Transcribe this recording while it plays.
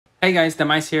Hey guys, the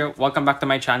mice here. Welcome back to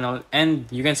my channel. And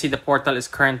you can see the portal is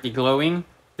currently glowing.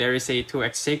 There is a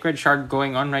 2x sacred shard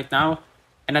going on right now.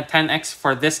 And a 10x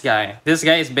for this guy. This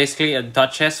guy is basically a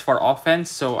duchess for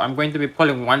offense. So I'm going to be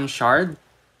pulling one shard.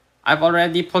 I've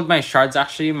already pulled my shards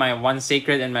actually. My one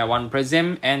sacred and my one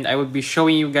prism. And I will be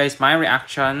showing you guys my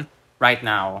reaction right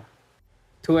now.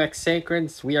 2x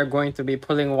sacreds. We are going to be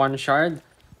pulling one shard.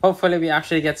 Hopefully we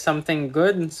actually get something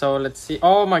good. So let's see.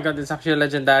 Oh my god, it's actually a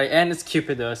legendary. And it's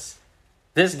Cupidus.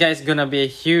 This guy's gonna be a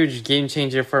huge game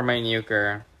changer for my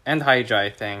nuker. And Hydra, I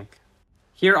think.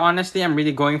 Here, honestly, I'm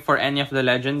really going for any of the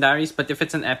legendaries. But if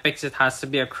it's an epics, it has to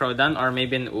be a Crodan or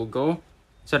maybe an Ugo.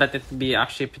 So that it would be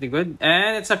actually pretty good.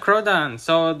 And it's a Crodan.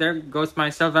 So there goes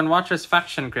my Sylvan Watcher's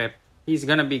faction crypt. He's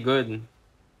gonna be good.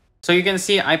 So you can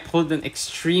see I pulled an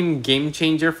extreme game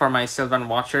changer for my Sylvan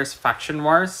Watcher's faction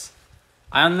wars.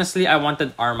 I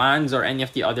wanted Armands or any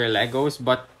of the other Legos,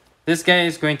 but this guy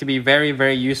is going to be very,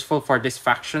 very useful for this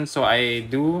faction, so I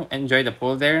do enjoy the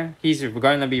pull there. He's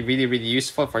going to be really, really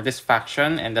useful for this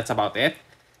faction, and that's about it.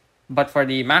 But for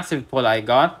the massive pull I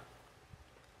got,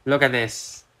 look at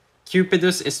this.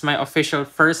 Cupidus is my official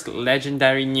first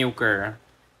legendary nuker.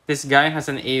 This guy has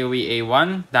an AoE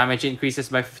A1, damage increases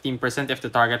by 15% if the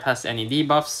target has any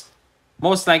debuffs.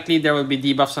 Most likely, there will be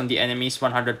debuffs on the enemies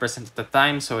 100% of the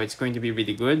time, so it's going to be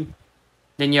really good.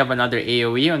 Then you have another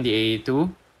AoE on the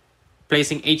AA2.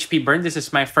 Placing HP burn. This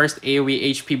is my first AoE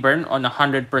HP burn on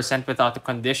 100% without a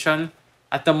condition.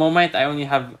 At the moment, I only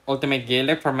have Ultimate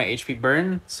Gaelic for my HP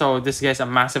burn, so this guy's a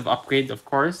massive upgrade, of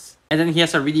course. And then he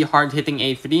has a really hard-hitting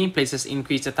A3, places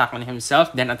increased attack on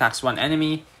himself, then attacks one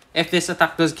enemy. If this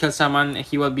attack does kill someone,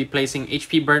 he will be placing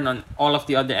HP burn on all of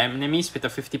the other enemies with a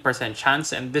 50%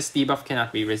 chance, and this debuff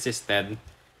cannot be resisted.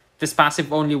 This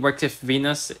passive only works if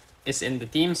Venus is in the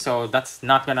team, so that's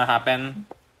not gonna happen.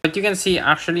 But you can see,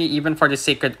 actually, even for the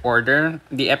Sacred Order,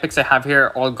 the epics I have here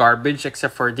are all garbage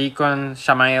except for Deacon,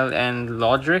 Shamail, and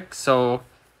Lodric. So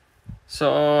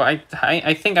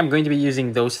I think I'm going to be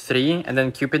using those three, and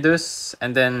then Cupidus,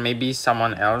 and then maybe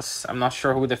someone else. I'm not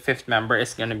sure who the fifth member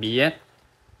is gonna be yet.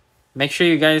 Make sure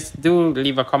you guys do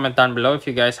leave a comment down below if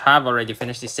you guys have already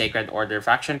finished the Sacred Order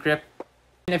faction crypt.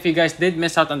 And if you guys did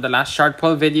miss out on the last shard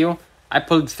pull video, I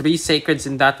pulled 3 sacreds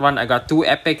in that one. I got 2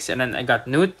 epics and then I got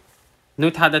Newt.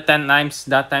 Newt had a 10 times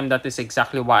that time. That is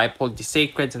exactly why I pulled the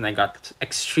sacreds and I got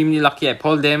extremely lucky. I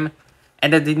pulled him.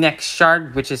 And then the next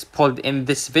shard, which is pulled in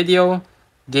this video,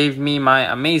 gave me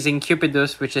my amazing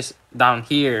Cupidus, which is down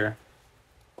here.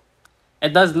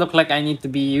 It does look like I need to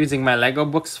be using my Lego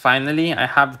books finally. I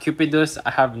have Cupidus, I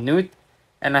have Newt,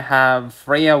 and I have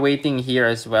Freya waiting here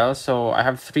as well. So I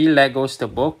have 3 Legos to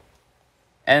book.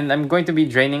 And I'm going to be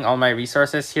draining all my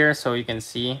resources here, so you can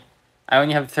see. I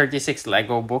only have 36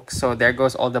 Lego books, so there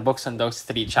goes all the books on those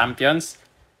 3 champions.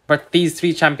 But these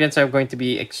 3 champions are going to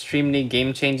be extremely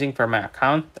game-changing for my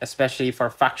account, especially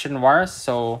for faction wars.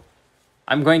 So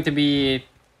I'm going to be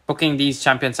booking these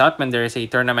champions out when there is a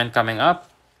tournament coming up.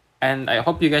 And I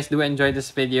hope you guys do enjoy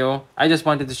this video. I just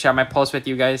wanted to share my pulse with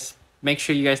you guys. Make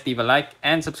sure you guys leave a like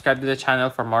and subscribe to the channel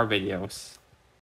for more videos.